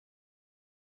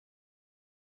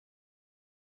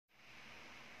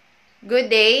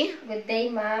Good day. Good day,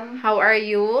 ma'am. How are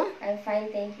you? I'm fine,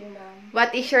 thank you, ma'am.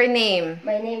 What is your name?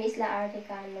 My name is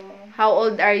Laarticano, ma'am. How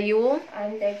old are you?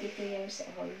 I'm 32 years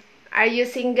old. Are you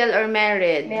single or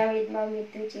married? Married, ma'am,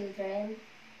 with 2 children.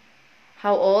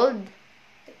 How old?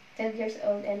 12 years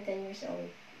old and 10 years old.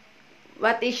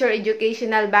 What is your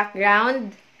educational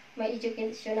background? My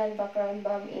educational background,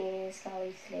 ma'am, is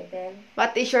college level.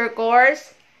 What is your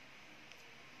course?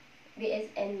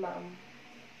 BSN, ma'am.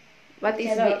 What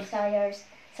is Bachelor of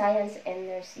Science and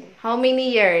Nursing. How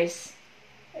many years?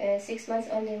 6 months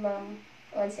only, ma'am.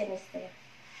 1 semester.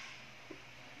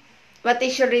 What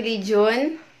is your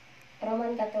religion?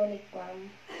 Roman Catholic,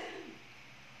 ma'am.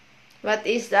 What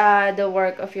is the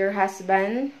work of your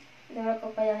husband? The work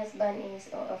of my husband is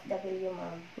OFW,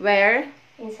 ma'am. Where?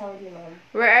 In Saudi, ma'am.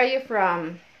 Where are you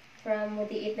from? From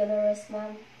Mudiit Dolores,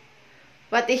 ma'am.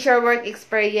 What is your work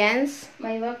experience?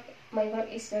 My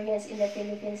work experience in the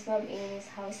Philippines, ma'am, is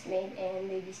housemaid and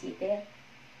babysitter.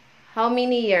 How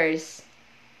many years?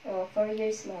 4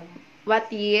 years, ma'am.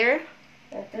 What year?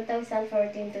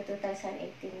 2014 to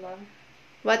 2018, ma'am.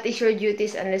 What is your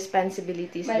duties and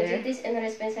responsibilities My there? duties and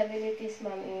responsibilities,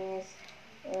 ma'am, is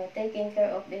taking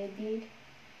care of baby,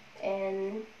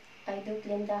 and I do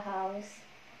clean the house,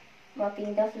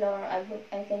 mopping the floor.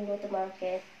 I can go to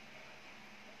market,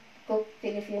 cook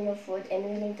Filipino food, and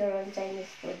willing to run Chinese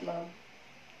food, ma'am.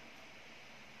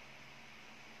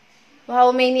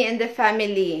 How many in the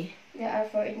family? There are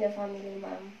 4 in the family,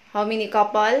 ma'am. How many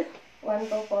couple? 1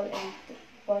 couple and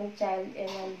 1 child and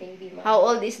 1 baby, ma'am. How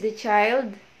old is the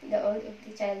child? The old of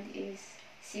the child is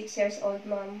 6 years old,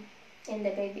 ma'am, and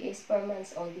the baby is 4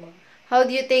 months old, ma'am. How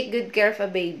do you take good care of a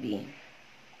baby?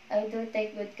 I do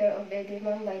take good care of baby,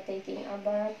 ma'am, by taking a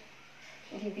bath,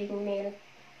 giving milk,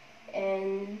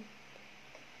 and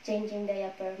changing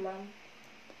diaper, ma'am.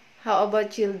 How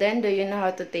about children? Do you know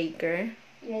how to take care?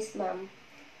 Yes, ma'am.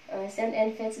 Send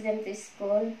and fetch them to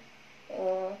school,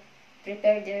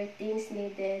 prepare their things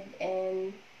needed,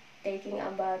 and taking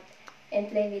a bath, and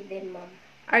play with them, ma'am.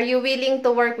 Are you willing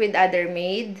to work with other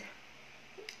maid?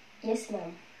 Yes,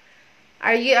 ma'am.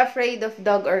 Are you afraid of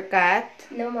dog or cat?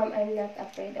 No, ma'am, I'm not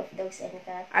afraid of dogs and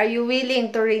cats. Are you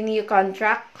willing to renew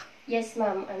contract? Yes,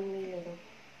 ma'am, I'm willing.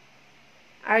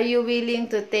 Are you willing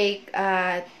to take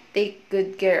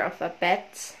good care of a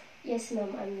pets? Yes,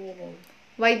 ma'am, I'm willing.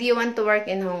 Why do you want to work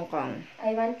in Hong Kong?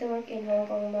 I want to work in Hong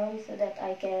Kong, ma'am, so that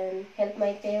I can help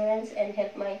my parents and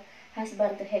help my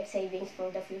husband to have savings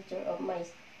for the future of my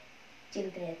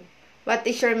children. What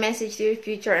is your message to your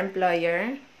future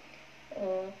employer?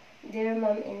 Dear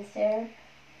ma'am and sir,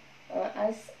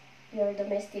 as your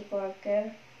domestic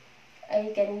worker,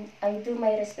 I do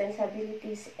my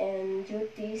responsibilities and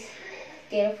duties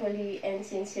carefully and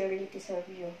sincerely to serve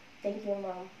you. Thank you,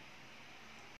 ma'am.